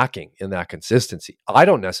is lacking in that consistency? I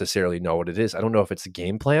don't necessarily know what it is. I don't know if it's the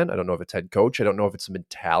game plan. I don't know if it's head coach. I don't know if it's the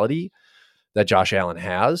mentality that Josh Allen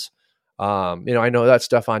has. I know that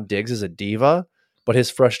Stephon Diggs is a diva, but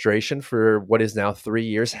his frustration for what is now 3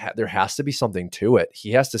 years, there has to be something to it.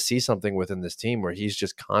 He has to see something within this team where he's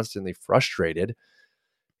just constantly frustrated.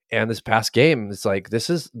 And this past game, it's like this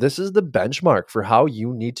is the benchmark for how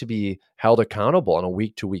you need to be held accountable on a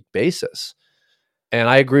week-to-week basis. And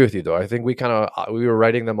I agree with you, though. I think we were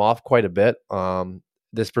writing them off quite a bit.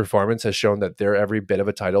 This performance has shown that they're every bit of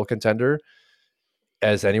a title contender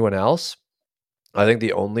as anyone else. I think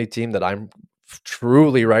the only team that I'm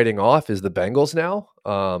truly writing off is the Bengals now.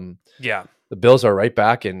 The Bills are right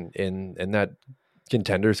back in that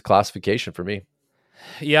contenders classification for me.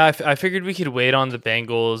 Yeah, I figured we could wait on the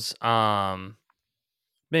Bengals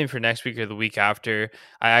maybe for next week or the week after.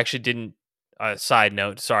 I actually didn't, side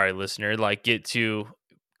note, sorry, listener, get to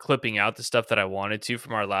clipping out the stuff that I wanted to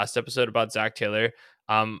from our last episode about Zach Taylor.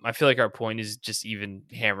 I feel like our point is just even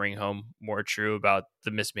hammering home more true about the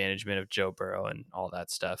mismanagement of Joe Burrow and all that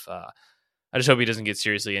stuff. I just hope he doesn't get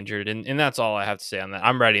seriously injured. And that's all I have to say on that.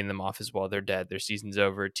 I'm writing them off as well. They're dead. Their season's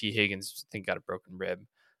over. T. Higgins, I think, got a broken rib.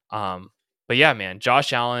 But yeah, man,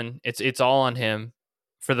 Josh Allen, it's all on him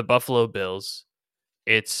for the Buffalo Bills.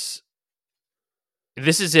 This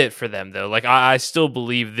is it for them, though. I still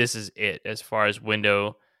believe this is it as far as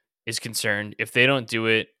window is concerned. If they don't do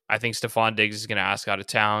it, I think Stephon Diggs is going to ask out of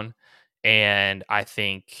town. And I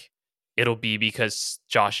think it'll be because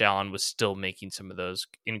Josh Allen was still making some of those,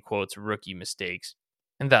 in quotes, rookie mistakes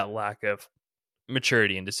and that lack of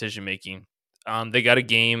maturity and decision making. They got a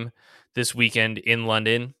game this weekend in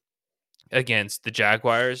London against the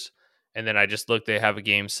Jaguars. And then I just looked, they have a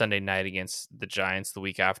game Sunday night against the Giants the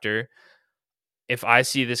week after. If I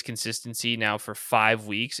see this consistency now for 5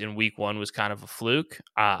 weeks and week 1 was kind of a fluke,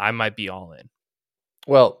 I might be all in.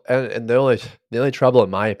 Well, and the only trouble, in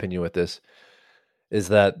my opinion, with this is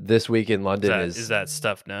that this week in London is that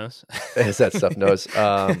stuff knows. Is that stuff knows?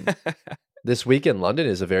 This week in London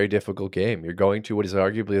is a very difficult game. You're going to what is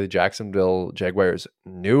arguably the Jacksonville Jaguars'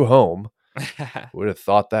 new home. Would have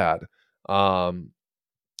thought that.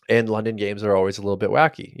 And London games are always a little bit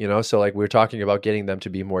wacky, So we're talking about getting them to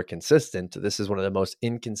be more consistent. This is one of the most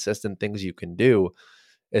inconsistent things you can do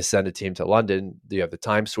is send a team to London. You have the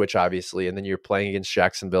time switch, obviously, and then you're playing against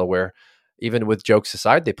Jacksonville, where even with jokes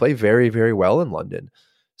aside, they play very, very well in London.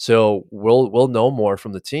 So we'll know more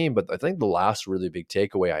from the team. But I think the last really big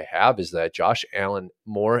takeaway I have is that Josh Allen,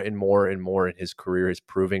 more and more and more in his career, is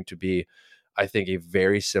proving to be, I think, a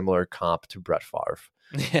very similar comp to Brett Favre.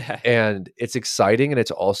 Yeah. And it's exciting, and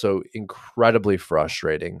it's also incredibly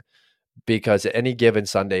frustrating because at any given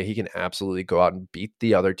Sunday, he can absolutely go out and beat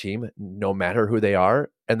the other team, no matter who they are.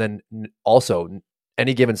 And then also,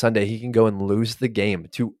 any given Sunday, he can go and lose the game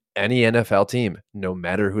to any NFL team, no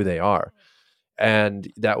matter who they are.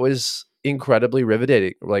 And that was incredibly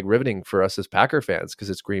riveting for us as Packer fans because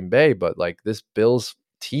it's Green Bay. But this Bills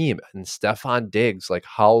team and Stephon Diggs,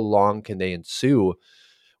 how long can they ensue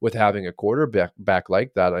with having a quarterback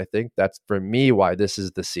like that? I think that's, for me, why this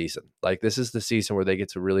is the season. This is the season where they get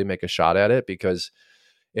to really make a shot at it, because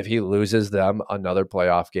if he loses them another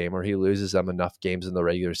playoff game, or he loses them enough games in the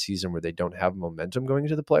regular season where they don't have momentum going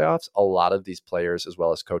into the playoffs, a lot of these players, as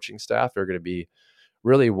well as coaching staff, are going to be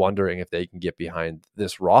really wondering if they can get behind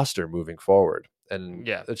this roster moving forward. And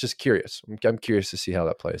yeah, it's just curious. I'm curious to see how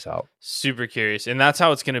that plays out. Super curious. And that's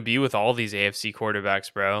how it's going to be with all these AFC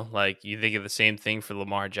quarterbacks, bro. You think of the same thing for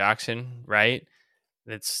Lamar Jackson, right?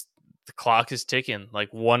 The clock is ticking.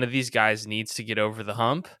 One of these guys needs to get over the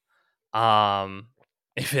hump.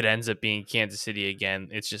 If it ends up being Kansas City again,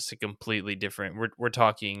 it's just a completely different. We're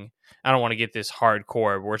talking. I don't want to get this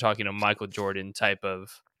hardcore, but we're talking a Michael Jordan type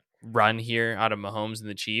of run here out of Mahomes and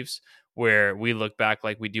the Chiefs, where we look back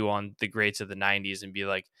like we do on the greats of the 90s and be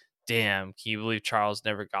like, damn, can you believe Charles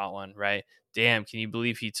never got one, right? Damn, can you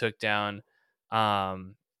believe he took down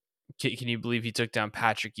can you believe he took down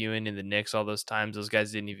Patrick Ewing in the Knicks all those times? Those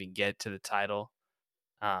guys didn't even get to the title.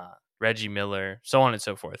 Reggie Miller, so on and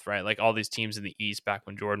so forth, right? All these teams in the East back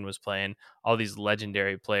when Jordan was playing, all these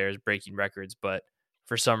legendary players breaking records, but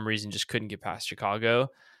for some reason just couldn't get past Chicago.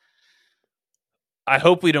 I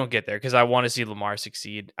hope we don't get there because I want to see Lamar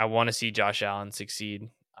succeed. I want to see Josh Allen succeed.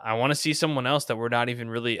 I want to see someone else that we're not even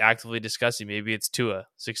really actively discussing. Maybe it's Tua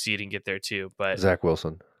succeed and get there too. But Zach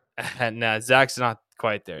Wilson. no, Zach's not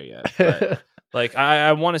quite there yet. But like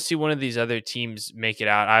I want to see one of these other teams make it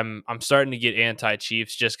out. I'm starting to get anti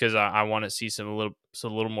Chiefs just because I want to see some a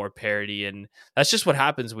little more parity, and that's just what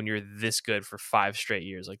happens when you're this good for 5 straight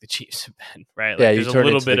years, like the Chiefs have been, right? Like Yeah, you there's a turn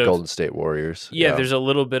little into bit the of Golden State Warriors. yeah, there's a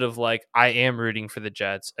little bit of like I am rooting for the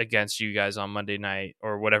Jets against you guys on Monday night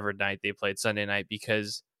or whatever night they played Sunday night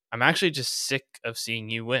because I'm actually just sick of seeing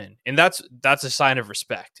you win, and that's a sign of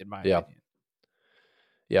respect in my opinion.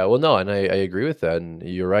 Yeah, well, no, and I agree with that, and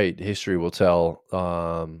you're right. History will tell,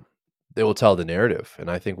 it will tell the narrative, and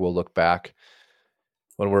I think we'll look back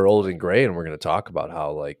when we're old and gray, and we're going to talk about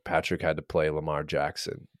how like Patrick had to play Lamar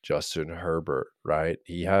Jackson, Justin Herbert, right?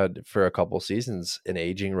 He had for a couple seasons an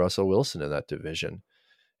aging Russell Wilson in that division.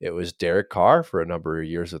 It was Derek Carr for a number of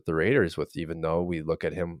years with the Raiders, with even though we look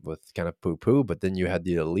at him with kind of poo-poo, but then you had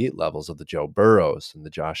the elite levels of the Joe Burrows and the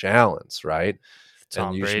Josh Allens, right? And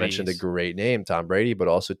Tom you just mentioned a Brady's. great name, Tom Brady, but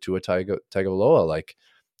also Tua Tagovailoa. Like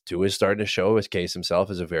Tua is starting to show his case himself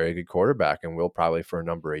as a very good quarterback, and will probably for a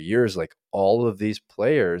number of years. Like all of these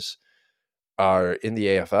players are in the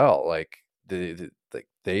AFL. Like like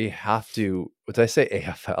they have to. What did I say?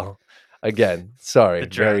 AFL again? Sorry,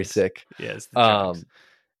 The very drugs. sick. Yes, the drugs.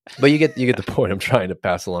 But you get the point I'm trying to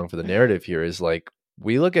pass along for the narrative here is like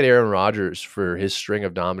we look at Aaron Rodgers for his string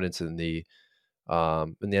of dominance in the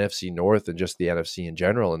NFC North and just the NFC in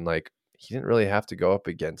general, and like he didn't really have to go up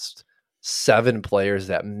against 7 players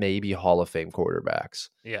that may be Hall of Fame quarterbacks.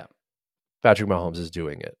 Yeah. Patrick Mahomes is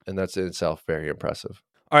doing it, and that's in itself very impressive.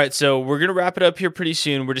 All right, so we're going to wrap it up here pretty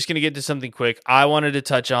soon. We're just going to get to something quick. I wanted to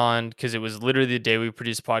touch on, because it was literally the day we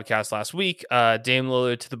produced a podcast last week, Dame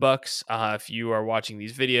Lillard to the Bucks. If you are watching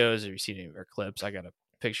these videos or you've seen any of our clips, I got a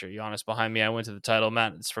picture of Giannis behind me. I went to the title.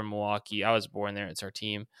 Matt, it's from Milwaukee. I was born there. It's our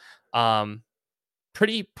team.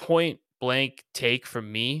 Pretty point blank take from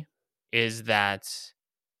me is that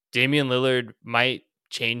Damian Lillard might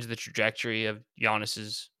change the trajectory of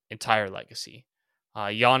Giannis's entire legacy.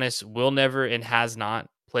 Giannis will never and has not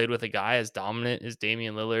played with a guy as dominant as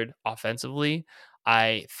Damian Lillard offensively.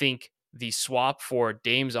 I think the swap for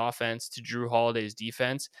Dame's offense to Drew Holiday's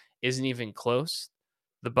defense isn't even close.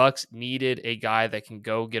 The Bucks needed a guy that can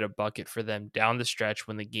go get a bucket for them down the stretch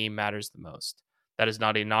when the game matters the most. That is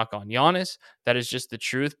not a knock on Giannis. That is just the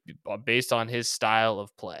truth based on his style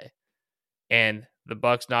of play. And the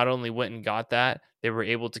Bucks not only went and got that, they were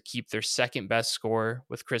able to keep their second best scorer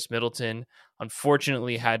with Chris Middleton.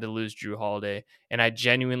 Unfortunately, had to lose Drew Holiday. And I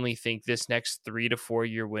genuinely think this next 3 to 4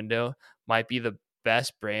 year window might be the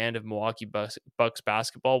best brand of Milwaukee Bucks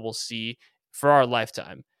basketball we'll see for our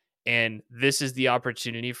lifetime. And this is the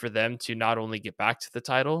opportunity for them to not only get back to the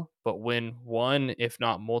title, but win one, if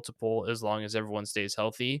not multiple, as long as everyone stays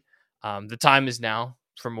healthy. The time is now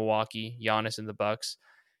for Milwaukee, Giannis, and the Bucks.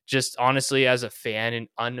 Just honestly, as a fan, an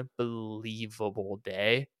unbelievable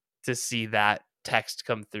day to see that text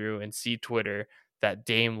come through and see Twitter that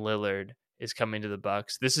Dame Lillard is coming to the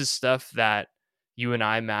Bucks. This is stuff that you and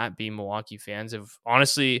I, Matt, being Milwaukee fans, have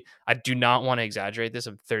honestly, I do not want to exaggerate this.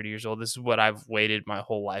 I'm 30 years old. This is what I've waited my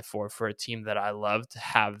whole life for a team that I love to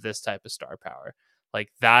have this type of star power. Like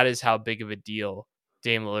that is how big of a deal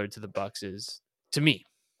Dame Lillard to the Bucks is to me.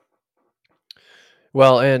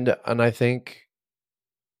 Well, and I think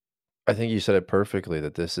you said it perfectly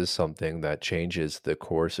that this is something that changes the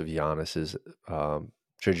course of Giannis's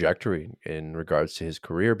trajectory in regards to his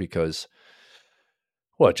career because,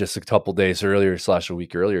 just a couple days earlier / a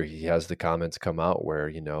week earlier, he has the comments come out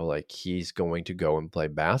where, like he's going to go and play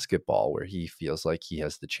basketball where he feels like he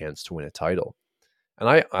has the chance to win a title. And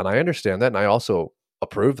I understand that. And I also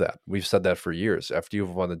approve that. We've said that for years. After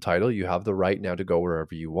you've won the title, you have the right now to go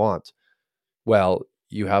wherever you want. Well,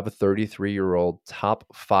 you have a 33-year-old top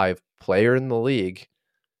 5 player in the league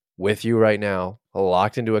with you right now,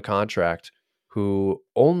 locked into a contract who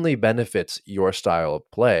only benefits your style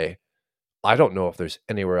of play. I don't know if there's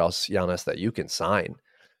anywhere else, Giannis, that you can sign.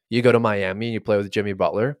 You go to Miami and you play with Jimmy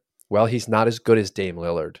Butler. Well, he's not as good as Dame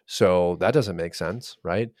Lillard. So that doesn't make sense,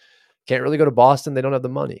 right? Can't really go to Boston. They don't have the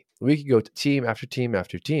money. We could go to team after team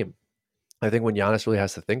after team. I think when Giannis really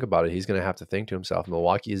has to think about it, he's going to have to think to himself,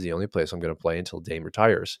 Milwaukee is the only place I'm going to play until Dame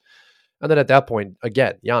retires. And then at that point,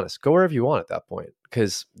 again, Giannis, go wherever you want at that point,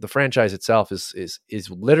 because the franchise itself is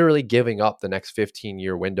literally giving up the next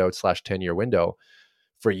 15-year window / 10-year window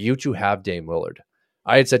for you to have Dame Lillard.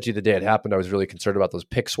 I had said to you the day it happened, I was really concerned about those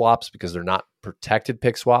pick swaps because they're not protected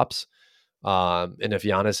pick swaps. And if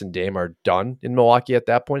Giannis and Dame are done in Milwaukee at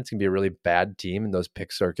that point, it's going to be a really bad team, and those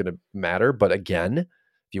picks are going to matter. But again,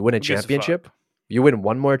 if you win a Who gives a championship, fuck? you win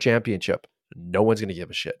one more championship, no one's going to give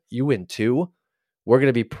a shit. You win two, we're going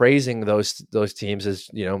to be praising those teams as,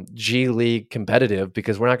 G League competitive,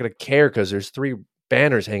 because we're not going to care because there's 3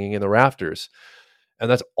 banners hanging in the rafters. And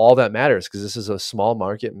that's all that matters, because this is a small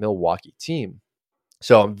market Milwaukee team.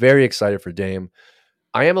 So I'm very excited for Dame.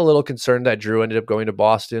 I am a little concerned that Drew ended up going to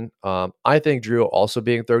Boston. I think Drew, also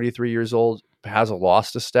being 33 years old, has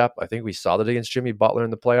lost a step. I think we saw that against Jimmy Butler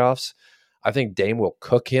in the playoffs. I think Dame will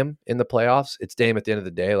cook him in the playoffs. It's Dame at the end of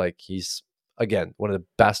the day. Like, he's, again, one of the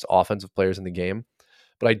best offensive players in the game.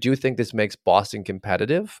 But I do think this makes Boston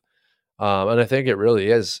competitive. And I think it really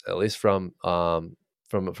is, at least from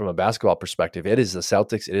a basketball perspective. It is the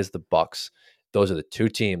Celtics. It is the Bucks. Those are the 2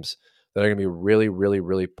 teams that are going to be really, really,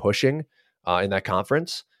 really pushing in that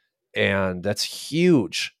conference. And that's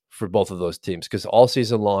huge for both of those teams, because all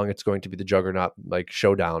season long, it's going to be the juggernaut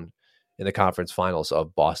showdown in the conference finals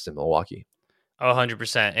of Boston, Milwaukee.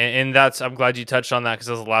 100%. And that's, I'm glad you touched on that, because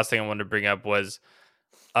that was the last thing I wanted to bring up was,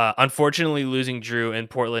 unfortunately, losing Drew in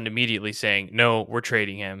Portland immediately saying, no, we're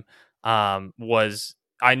trading him, was,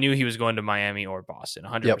 I knew he was going to Miami or Boston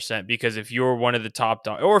 100%, because if you're one of the top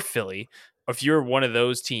dog, or Philly, if you're one of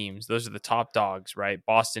those teams, those are the top dogs, right?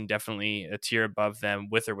 Boston definitely a tier above them,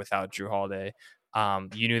 with or without Drew Holiday.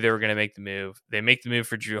 You knew they were going to make the move. They make the move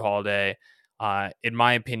for Drew Holiday. In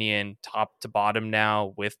my opinion, top to bottom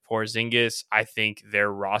now with Porzingis, I think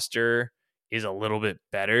their roster is a little bit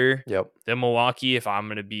better Yep. than Milwaukee, if I'm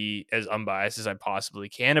going to be as unbiased as I possibly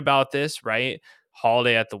can about this, right?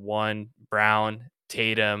 Holiday at the 1, Brown,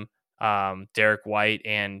 Tatum, Derek White,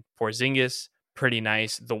 and Porzingis, pretty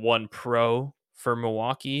nice. The one pro for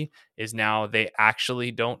Milwaukee is now they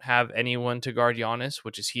actually don't have anyone to guard Giannis,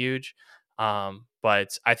 which is huge.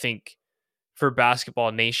 But I think for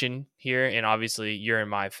Basketball Nation here, and obviously you're in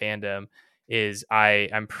my fandom, is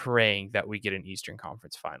I'm praying that we get an Eastern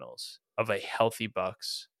Conference Finals of a healthy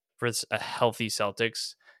Bucks versus a healthy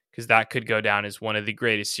Celtics, because that could go down as one of the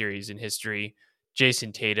greatest series in history.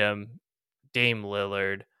 Jason Tatum, Dame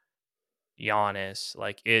Lillard, Giannis,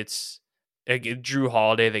 Drew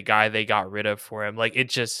Holiday, the guy they got rid of for him. I can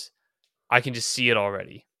just see it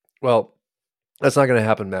already. Well, that's not going to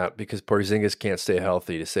happen, Matt, because Porzingis can't stay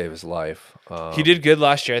healthy to save his life. He did good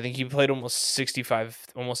last year. I think he played almost 65,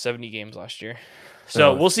 almost 70 games last year.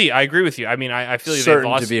 So we'll see. I agree with you. I mean, I feel like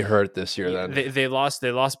certain to be hurt this year. Then they lost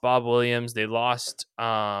Bob Williams. They lost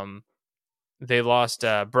Brogdon,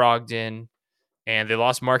 and they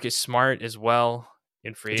lost Marcus Smart as well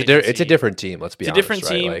in free agency. It's a different team. Let's be honest. It's a different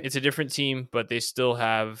right? team. It's a different team, but they still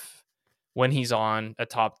have, when he's on, a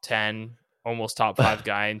top 10, almost top 5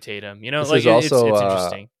 guy in Tatum. This like is also, it's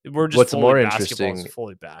interesting. We're just what's fully, more interesting interesting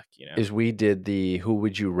fully back. Is we did the Who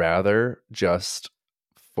Would You Rather just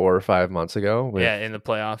 4 or 5 months ago with in the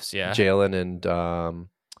playoffs. Yeah, Jalen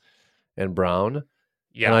and Brown.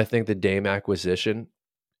 yeah. And I think the Dame acquisition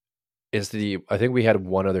is I think we had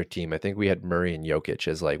one other team. I think we had Murray and Jokic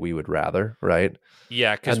as we would rather, right?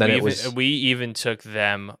 Yeah, because we even took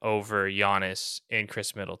them over Giannis and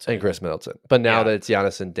Chris Middleton. But now that it's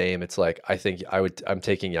Giannis and Dame, it's I think I'm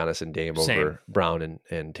taking Giannis and Dame over Brown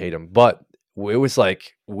and Tatum. But it was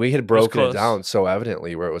we had broken it down so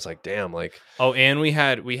evidently, where it was damn, and we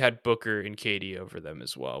had Booker and KD over them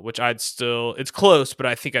as well, which it's close, but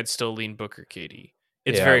I think I'd still lean Booker KD.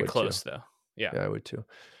 It's very close though. Yeah, I would too.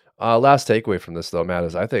 Last takeaway from this, though, Matt,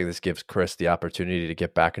 is I think this gives Chris the opportunity to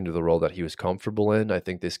get back into the role that he was comfortable in. I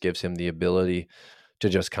think this gives him the ability to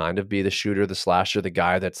just kind of be the shooter, the slasher, the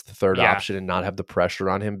guy that's the third option, and not have the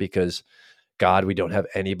pressure on him, because, God, we don't have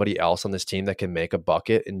anybody else on this team that can make a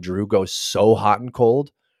bucket. And Drew goes so hot and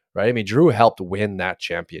cold, right? I mean, Drew helped win that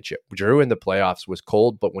championship. Drew in the playoffs was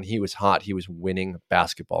cold, but when he was hot, he was winning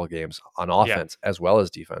basketball games on offense as well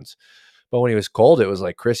as defense. But when he was cold, it was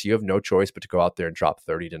Chris, you have no choice but to go out there and drop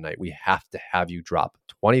 30 tonight. We have to have you drop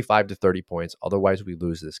 25 to 30 points. Otherwise, we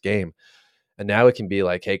lose this game. And now it can be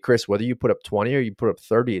hey, Chris, whether you put up 20 or you put up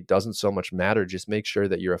 30, it doesn't so much matter. Just make sure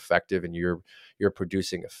that you're effective and you're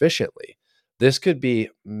producing efficiently. This could be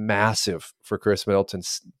massive for Chris Middleton,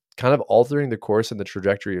 kind of altering the course and the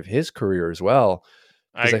trajectory of his career as well.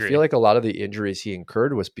 Because I feel a lot of the injuries he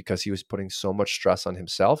incurred was because he was putting so much stress on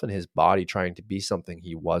himself and his body, trying to be something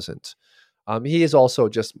he wasn't. He is also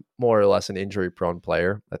just more or less an injury-prone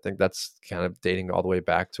player. I think that's kind of dating all the way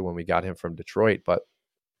back to when we got him from Detroit. But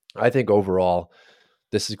I think overall,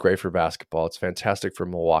 this is great for basketball. It's fantastic for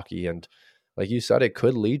Milwaukee. And like you said, it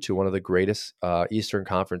could lead to one of the greatest Eastern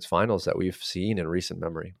Conference Finals that we've seen in recent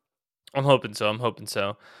memory. I'm hoping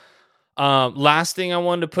so. Last thing I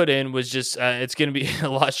wanted to put in was just it's going to be a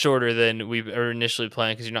lot shorter than we were initially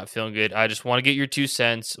planned because you're not feeling good. I just want to get your 2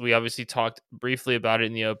 cents. We obviously talked briefly about it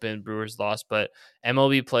in the open. Brewers lost, but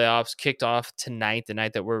MLB playoffs kicked off tonight, the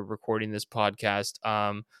night that we're recording this podcast.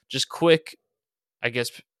 Just quick, I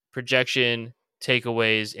guess, projection,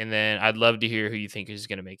 takeaways, and then I'd love to hear who you think is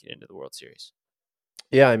going to make it into the World Series.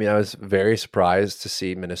 Yeah, I mean, I was very surprised to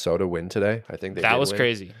see Minnesota win today. I think they That did was win.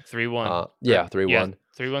 crazy. 3-1. Yeah, 3-1.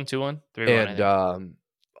 3-1, 2-1, 3-1, I And think.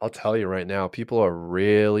 I'll tell you right now, people are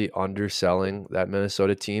really underselling that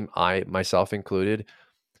Minnesota team, I myself included.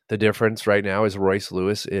 The difference right now is Royce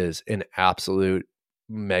Lewis is an absolute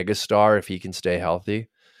megastar if he can stay healthy.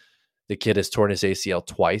 The kid has torn his ACL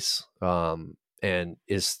twice, and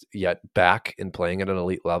is yet back and playing at an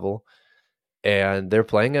elite level. And they're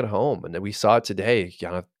playing at home. And we saw it today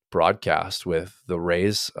on a broadcast with the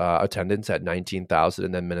Rays attendance at 19,000,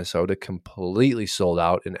 and then Minnesota completely sold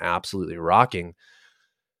out and absolutely rocking.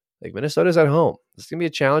 Like, Minnesota's at home. This is going to be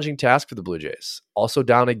a challenging task for the Blue Jays. Also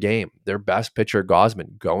down a game. Their best pitcher,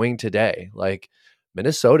 Gosman, going today. Like,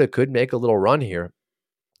 Minnesota could make a little run here.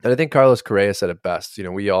 And I think Carlos Correa said it best. You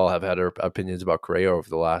know, we all have had our opinions about Correa over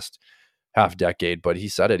the last half decade, but he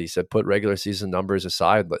said it. He said, put regular season numbers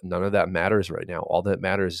aside, but none of that matters right now. All that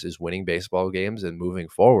matters is winning baseball games and moving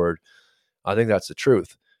forward. I think that's the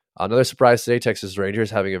truth. Another surprise today, Texas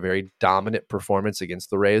Rangers having a very dominant performance against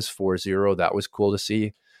the Rays, 4-0. That was cool to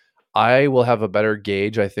see. I will have a better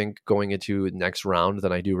gauge, I think, going into next round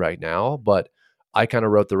than I do right now, but I kind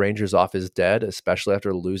of wrote the Rangers off as dead, especially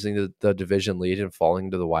after losing the division lead and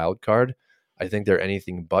falling to the wild card. I think they're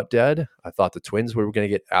anything but dead. I thought the Twins were going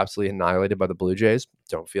to get absolutely annihilated by the Blue Jays.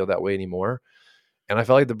 Don't feel that way anymore. And I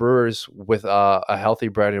felt like the Brewers, with a healthy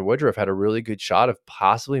Brandon Woodruff, had a really good shot of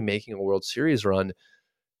possibly making a World Series run.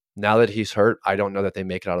 Now that he's hurt, I don't know that they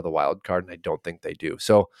make it out of the wild card, and I don't think they do.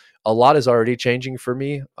 So a lot is already changing for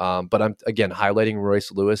me. But I'm, again, highlighting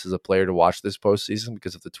Royce Lewis as a player to watch this postseason,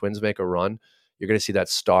 because if the Twins make a run, you're going to see that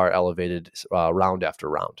star elevated round after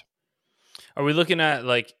round. Are we looking at,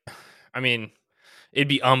 like, I mean, it'd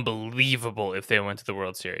be unbelievable if they went to the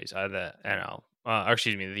World Series, the NL, or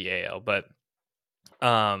excuse me, the AL. But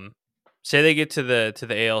say they get to the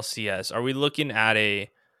ALCS, are we looking at a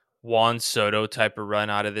Juan Soto type of run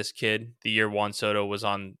out of this kid the year Juan Soto was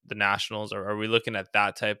on the Nationals? Or are we looking at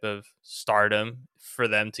that type of stardom for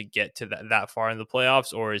them to get to that far in the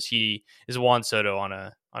playoffs? Or is Juan Soto on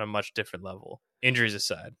a much different level, injuries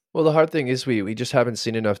aside? Well, the hard thing is we just haven't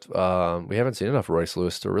seen enough. We haven't seen enough Royce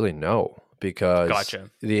Lewis to really know, because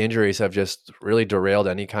Gotcha. the injuries have just really derailed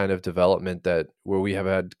any kind of development where we have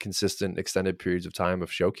had consistent extended periods of time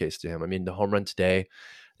of showcase to him. I mean, the home run today,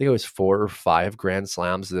 I think it was 4 or 5 grand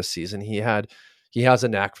slams this season. He has a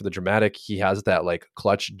knack for the dramatic. He has that, like,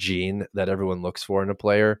 clutch gene that everyone looks for in a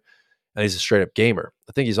player, and he's a straight up gamer.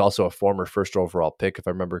 I think he's also a former first overall pick, if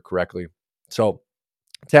I remember correctly. So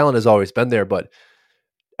talent has always been there, but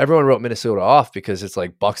everyone wrote Minnesota off because it's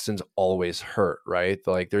like Buxton's always hurt, right?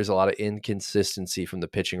 Like, there's a lot of inconsistency from the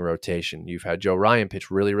pitching rotation. You've had Joe Ryan pitch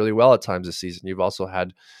really, really well at times this season. You've also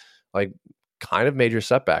had, like, kind of major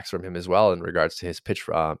setbacks from him as well in regards to his pitch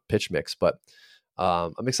mix. But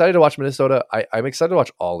I'm excited to watch Minnesota. I'm excited to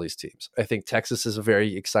watch all these teams. I think Texas is a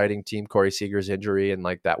very exciting team. Corey Seager's injury and,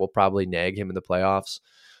 like, that will probably nag him in the playoffs.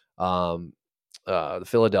 The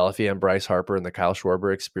Philadelphia and Bryce Harper and the Kyle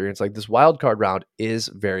Schwarber experience. Like, this wild card round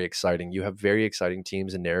is very exciting. You have very exciting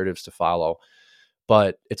teams and narratives to follow,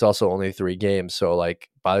 but it's also only 3 games. So, like,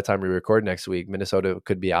 by the time we record next week, Minnesota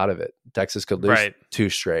could be out of it. Texas could lose 2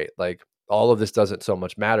 straight. Like, all of this doesn't so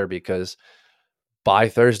much matter, because by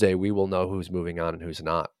Thursday, we will know who's moving on and who's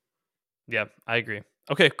not. Yeah, I agree.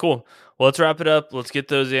 Okay, cool. Well, let's wrap it up. Let's get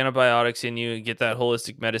those antibiotics in you and get that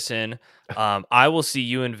holistic medicine. I will see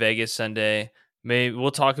you in Vegas Sunday. Maybe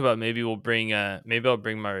we'll talk about, maybe I'll bring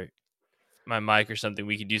my mic or something.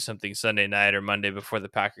 We could do something Sunday night or Monday before the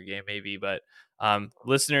Packer game, maybe. But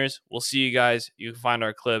listeners, we'll see you guys. You can find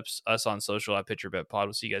our clips, us on social at PitcherBetPod.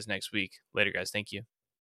 We'll see you guys next week. Later, guys. Thank you.